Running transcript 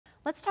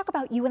Let's talk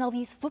about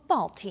UNLV's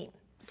football team.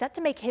 Set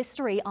to make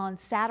history on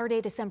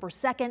Saturday, December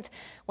 2nd,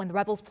 when the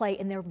Rebels play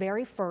in their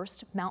very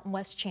first Mountain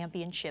West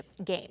Championship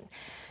game.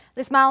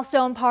 This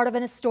milestone part of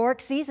an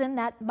historic season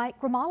that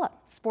Mike Grimala,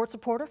 sports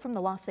reporter from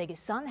the Las Vegas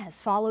Sun, has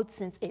followed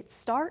since its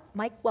start.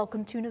 Mike,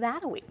 welcome to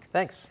Nevada Week.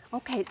 Thanks.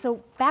 Okay,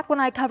 so back when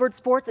I covered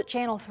sports at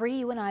Channel 3,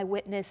 you and I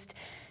witnessed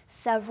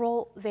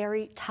several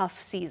very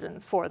tough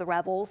seasons for the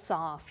Rebels,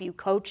 saw a few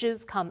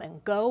coaches come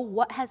and go.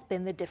 What has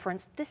been the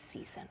difference this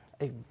season?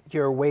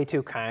 You're way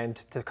too kind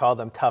to call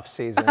them tough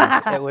seasons.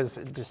 It was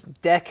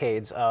just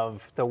decades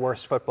of the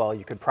worst football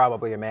you could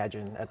probably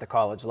imagine at the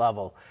college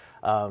level.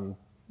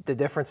 The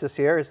difference this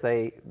year is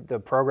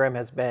the program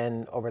has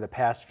been, over the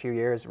past few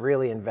years,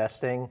 really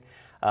investing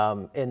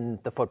in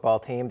the football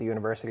team. The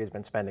university has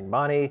been spending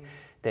money.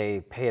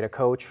 They paid a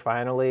coach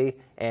finally,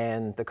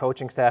 and the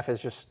coaching staff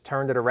has just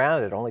turned it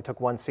around. It only took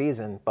one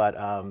season, but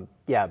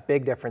yeah,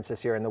 big difference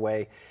this year in the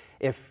way.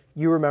 If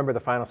you remember the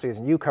final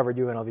season, you covered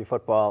UNLV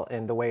football,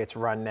 and the way it's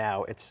run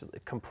now, it's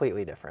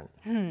completely different.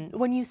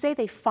 When you say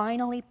they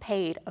finally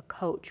paid a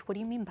coach, what do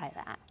you mean by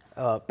that?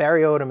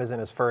 Barry Odom is in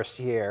his first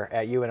year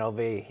at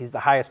UNLV. He's the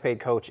highest paid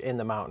coach in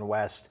the Mountain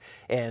West,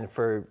 and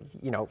for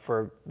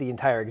the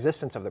entire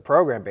existence of the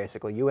program,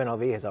 basically,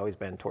 UNLV has always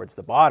been towards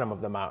the bottom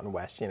of the Mountain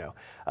West.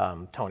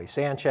 Tony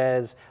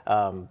Sanchez,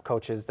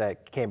 coaches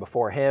that came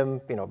before him,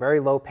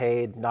 very low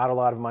paid, not a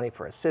lot of money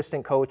for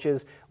assistant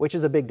coaches, which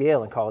is a big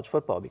deal in college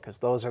football because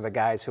those are the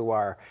guys who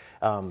are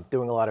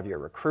doing a lot of your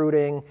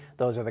recruiting.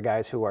 Those are the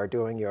guys who are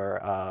doing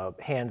your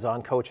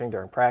hands-on coaching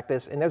during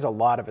practice, and there's a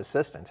lot of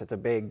assistants. It's a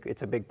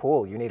big pool.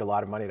 You need a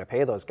lot of money to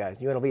pay those guys.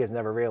 UNLV has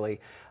never really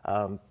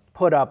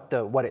put up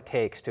what it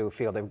takes to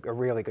field a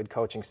really good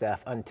coaching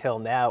staff until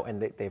now,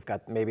 and they've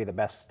got maybe the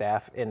best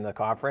staff in the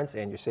conference,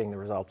 and you're seeing the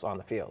results on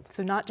the field.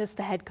 So not just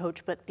the head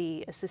coach, but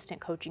the assistant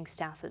coaching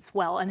staff as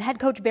well. And head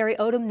coach Barry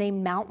Odom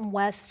named Mountain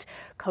West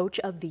Coach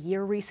of the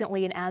Year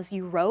recently, and as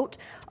you wrote,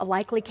 a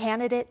likely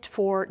candidate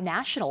for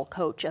National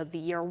Coach of the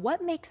Year.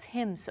 What makes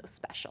him so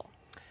special?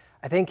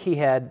 I think he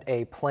had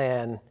a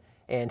plan,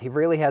 and he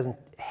really hasn't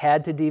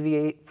had to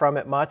deviate from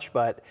it much,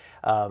 but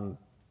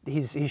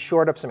he's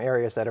shored up some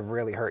areas that have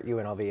really hurt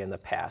UNLV in the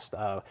past.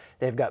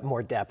 They've got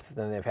more depth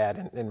than they've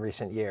had in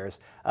recent years.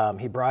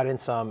 He brought in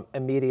some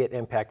immediate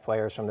impact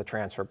players from the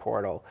transfer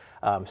portal.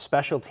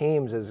 Special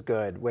teams is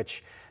good,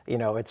 which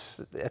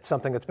it's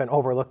something that's been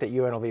overlooked at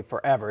UNLV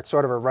forever. It's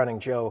sort of a running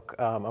joke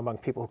among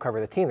people who cover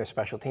the team. Their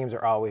special teams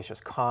are always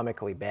just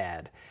comically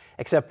bad.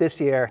 Except this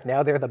year,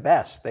 now they're the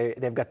best.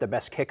 They've got the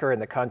best kicker in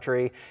the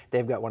country.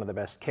 They've got one of the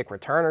best kick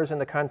returners in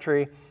the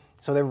country.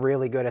 So they're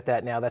really good at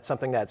that now. That's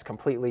something that's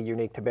completely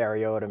unique to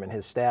Barry Odom and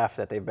his staff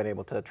that they've been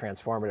able to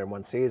transform it in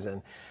one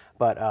season.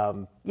 But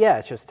yeah,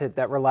 it's just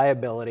that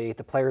reliability.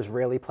 The players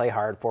really play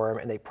hard for him,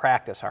 and they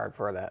practice hard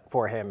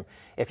for him.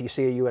 If you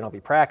see a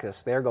UNLV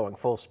practice, they're going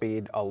full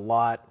speed a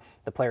lot.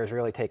 The players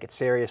really take it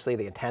seriously.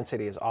 The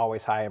intensity is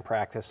always high in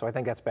practice. So I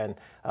think that's been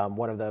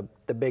one of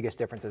the biggest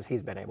differences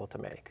he's been able to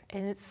make.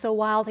 And it's so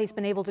wild he's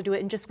been able to do it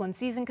in just one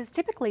season, because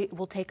typically it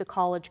will take a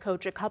college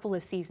coach a couple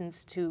of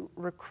seasons to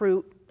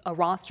recruit a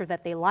roster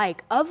that they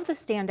like. Of the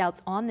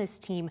standouts on this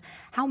team,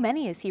 how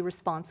many is he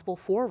responsible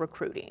for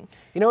recruiting?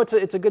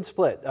 It's a good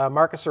split.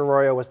 Marcus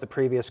Arroyo was the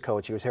previous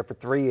coach. He was here for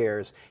 3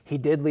 years. He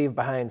did leave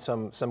behind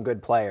some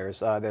good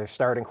players. Their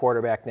starting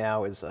quarterback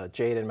now is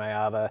Jaden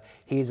Mayava.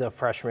 He's a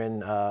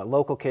freshman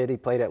local kid. He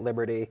played at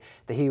Liberty.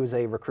 He was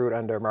a recruit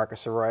under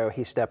Marcus Arroyo.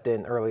 He stepped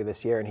in early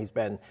this year, and he's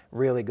been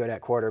really good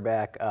at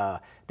quarterback.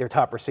 Their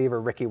top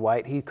receiver, Ricky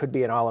White, he could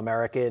be an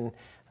All-American.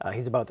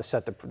 He's about to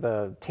set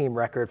the team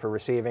record for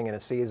receiving in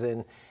a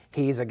season.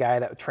 He's a guy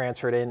that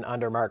transferred in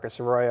under Marcus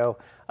Arroyo.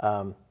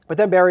 But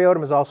then Barry Odom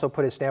has also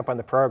put his stamp on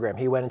the program.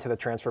 He went into the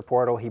transfer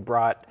portal. He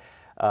brought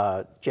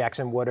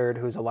Jackson Woodard,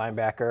 who's a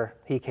linebacker.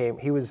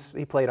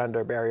 He played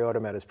under Barry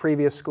Odom at his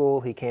previous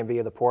school. He came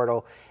via the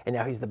portal, and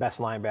now he's the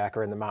best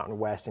linebacker in the Mountain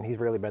West, and he's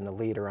really been the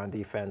leader on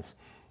defense.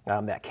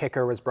 That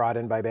kicker was brought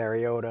in by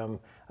Barry Odom.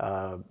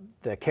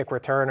 The kick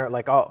returner,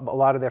 a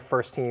lot of their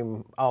first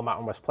team all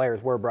Mountain West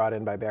players were brought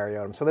in by Barry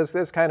Odom. So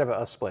there's kind of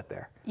a split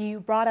there. You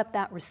brought up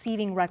that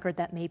receiving record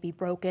that may be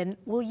broken.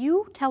 Will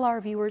you tell our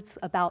viewers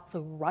about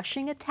the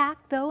rushing attack,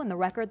 though, and the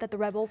record that the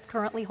Rebels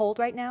currently hold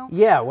right now?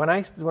 Yeah, when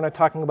I'm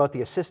talking about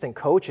the assistant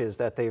coaches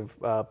that they've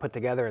put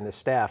together in the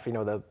staff,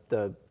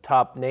 the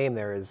top name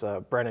there is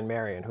Brennan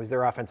Marion, who's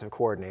their offensive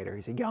coordinator.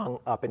 He's a young,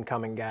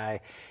 up-and-coming guy,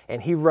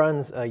 and he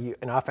runs an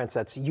offense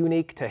that's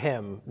unique to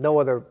him. No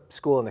other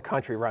school in the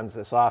country runs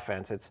this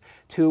offense. It's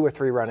 2 or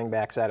 3 running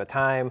backs at a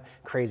time,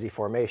 crazy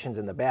formations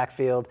in the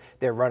backfield.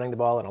 They're running the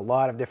ball in a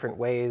lot of different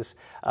ways,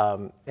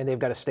 and they've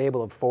got a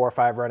stable of 4 or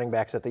 5 running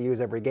backs that they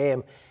use every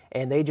game,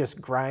 and they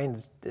just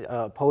grind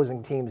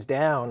opposing teams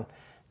down.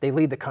 They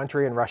lead the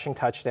country in rushing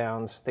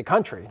touchdowns. The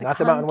country, not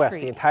the Mountain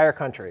West, the entire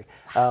country.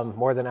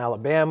 More than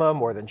Alabama,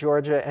 more than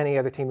Georgia, any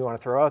other team you want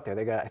to throw out there.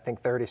 They got, I think,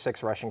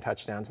 36 rushing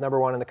touchdowns,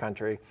 #1 in the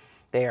country.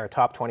 They are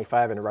top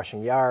 25 in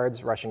rushing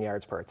yards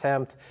per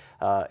attempt.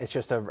 It's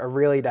just a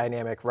really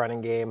dynamic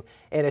running game,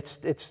 and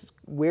it's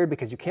weird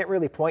because you can't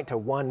really point to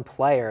one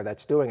player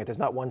that's doing it. There's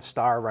not one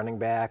star running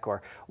back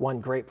or one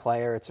great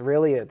player. It's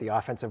really the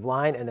offensive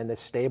line and then this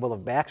stable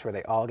of backs where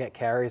they all get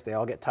carries, they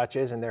all get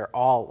touches, and they're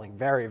all like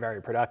very,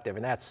 very productive.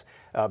 And that's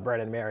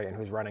Brennan Marion,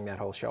 who's running that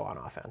whole show on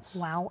offense.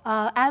 Wow.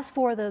 As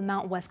for the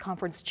Mountain West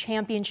Conference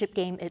Championship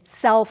game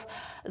itself,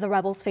 the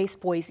Rebels face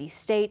Boise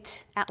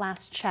State. At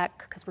last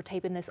check, because we're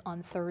taping this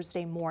on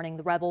Thursday morning,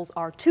 the Rebels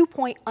are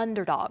 2-point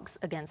underdogs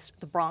against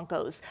the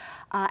Broncos.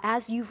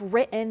 As you've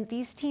written,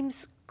 these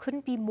teams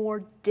couldn't be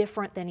more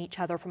different than each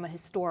other from a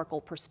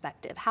historical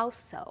perspective. How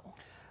so?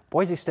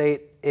 Boise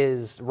State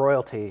is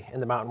royalty in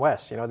the Mountain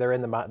West. You know, they're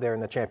in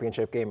the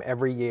championship game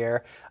every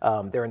year.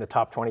 They're in the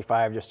top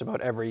 25 just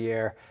about every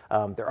year.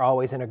 They're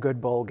always in a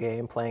good bowl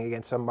game, playing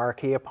against some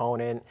marquee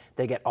opponent.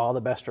 They get all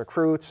the best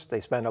recruits. They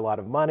spend a lot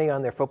of money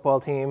on their football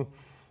team.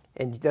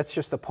 And that's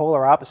just the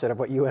polar opposite of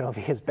what UNLV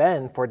has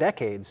been for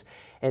decades.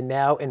 And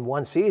now in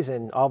one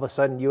season, all of a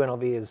sudden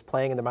UNLV is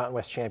playing in the Mountain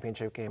West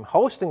championship game,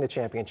 hosting the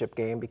championship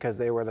game because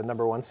they were the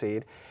 #1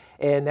 seed.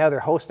 And now they're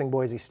hosting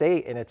Boise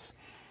State, and it's,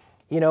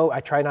 you know, I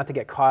try not to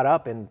get caught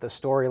up in the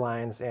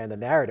storylines and the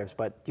narratives,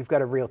 but you've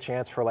got a real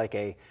chance for like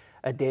a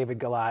David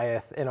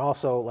Goliath and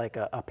also like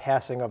a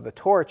passing of the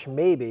torch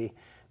maybe,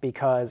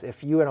 because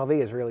if UNLV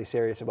is really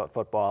serious about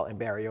football and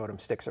Barry Odom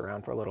sticks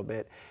around for a little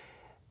bit,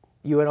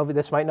 UNLV,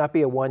 this might not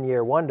be a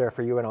one-year wonder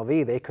for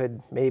UNLV. They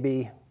could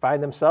maybe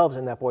find themselves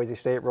in that Boise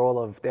State role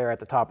of they're at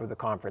the top of the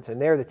conference and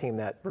they're the team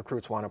that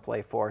recruits want to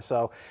play for.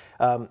 So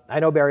I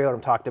know Barry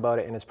Odom talked about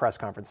it in his press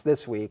conference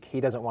this week. He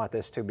doesn't want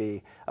this to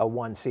be a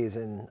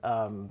one-season,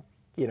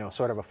 you know,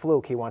 sort of a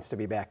fluke. He wants to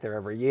be back there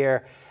every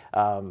year.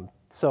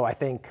 So I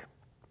think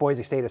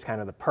Boise State is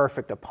kind of the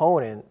perfect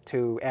opponent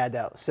to add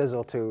that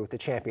sizzle to the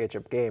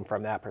championship game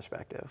from that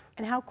perspective.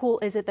 And how cool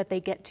is it that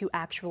they get to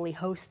actually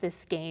host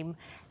this game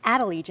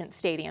at Allegiant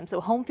Stadium? So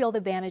home field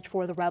advantage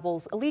for the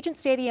Rebels. Allegiant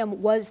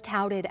Stadium was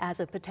touted as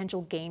a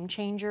potential game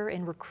changer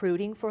in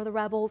recruiting for the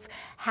Rebels.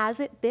 Has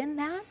it been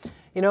that?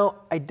 You know,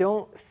 I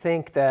don't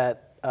think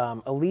that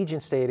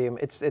Allegiant Stadium,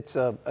 it's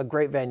a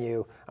great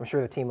venue. I'm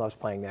sure the team loves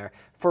playing there.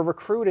 For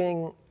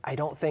recruiting, I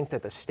don't think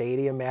that the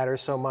stadium matters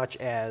so much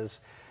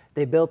as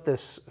they built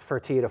this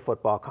Fertitta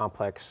football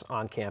complex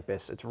on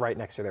campus. It's right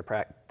next to their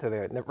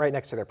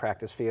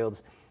practice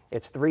fields.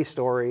 It's 3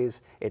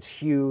 stories. It's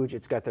huge.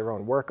 It's got their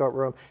own workout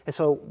room. And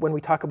so when we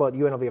talk about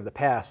UNLV of the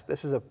past,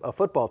 this is a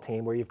football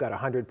team where you've got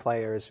 100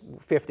 players,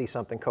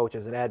 50-something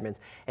coaches and admins,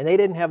 and they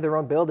didn't have their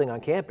own building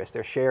on campus.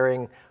 They're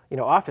sharing, you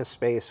know, office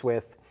space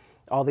with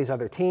all these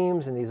other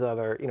teams and these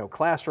other, you know,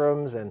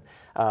 classrooms. And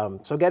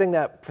so getting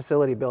that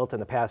facility built in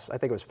the past, I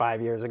think it was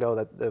 5 years ago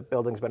that the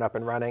building's been up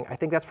and running. I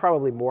think that's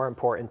probably more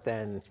important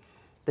than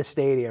the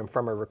stadium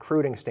from a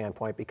recruiting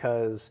standpoint,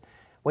 because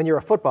when you're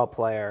a football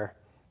player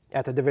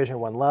at the Division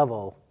I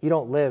level, you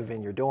don't live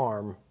in your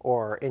dorm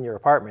or in your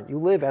apartment. You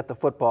live at the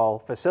football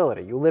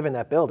facility. You live in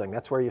that building.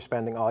 That's where you're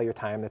spending all your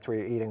time. That's where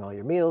you're eating all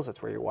your meals.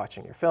 That's where you're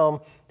watching your film.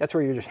 That's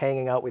where you're just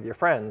hanging out with your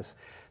friends.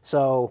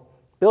 So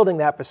building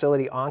that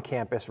facility on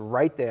campus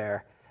right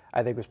there,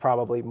 I think was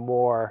probably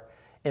more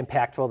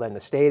impactful than the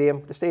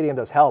stadium. The stadium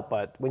does help,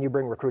 but when you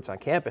bring recruits on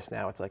campus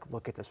now, it's like,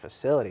 look at this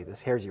facility.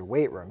 Here's your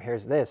weight room.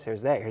 Here's this,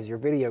 here's that. Here's your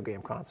video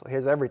game console.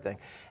 Here's everything.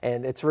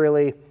 And it's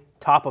really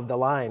top of the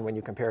line when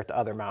you compare it to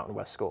other Mountain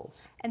West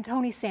schools. And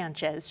Tony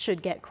Sanchez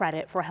should get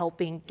credit for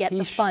helping get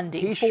the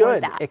funding he for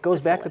should. that It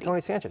goes facility. back to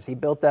Tony Sanchez. He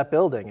built that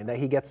building, and that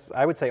he gets,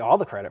 I would say, all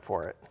the credit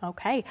for it.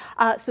 Okay.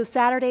 So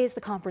Saturday is the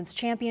conference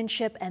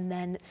championship, and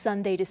then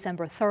Sunday,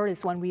 December 3rd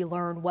is when we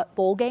learn what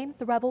bowl game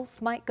the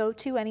Rebels might go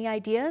to. Any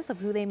ideas of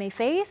who they may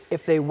face?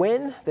 If they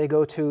win, they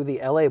go to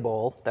the LA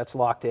Bowl. That's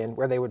locked in,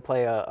 where they would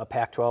play a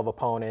Pac-12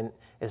 opponent.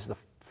 Is the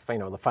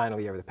final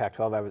year of the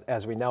Pac-12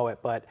 as we know it,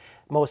 but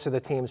most of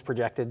the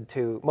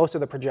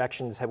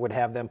projections would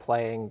have them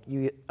playing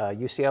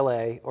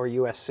UCLA or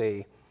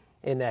USC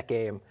in that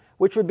game,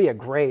 which would be a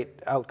great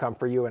outcome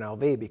for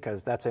UNLV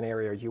because that's an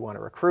area you want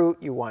to recruit.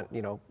 You want,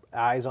 you know,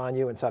 eyes on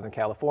you in Southern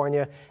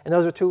California, and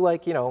those are 2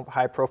 like, you know,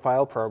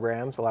 high-profile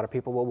programs. A lot of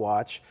people will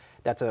watch.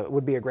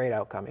 Would be a great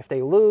outcome. If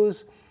they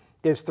lose,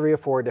 there's 3 or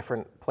 4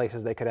 different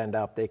places they could end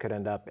up. They could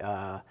end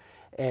up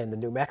in the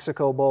New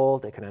Mexico Bowl,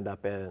 they could end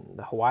up in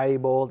the Hawaii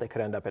Bowl, they could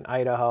end up in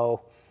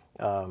Idaho.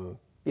 You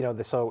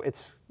know, so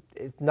it's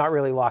not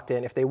really locked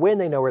in. If they win,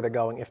 they know where they're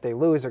going. If they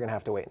lose, they're going to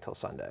have to wait until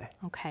Sunday.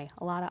 Okay,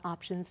 a lot of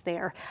options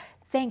there.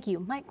 Thank you,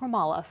 Mike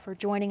Grimala, for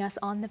joining us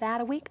on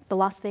Nevada Week, the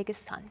Las Vegas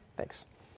Sun. Thanks.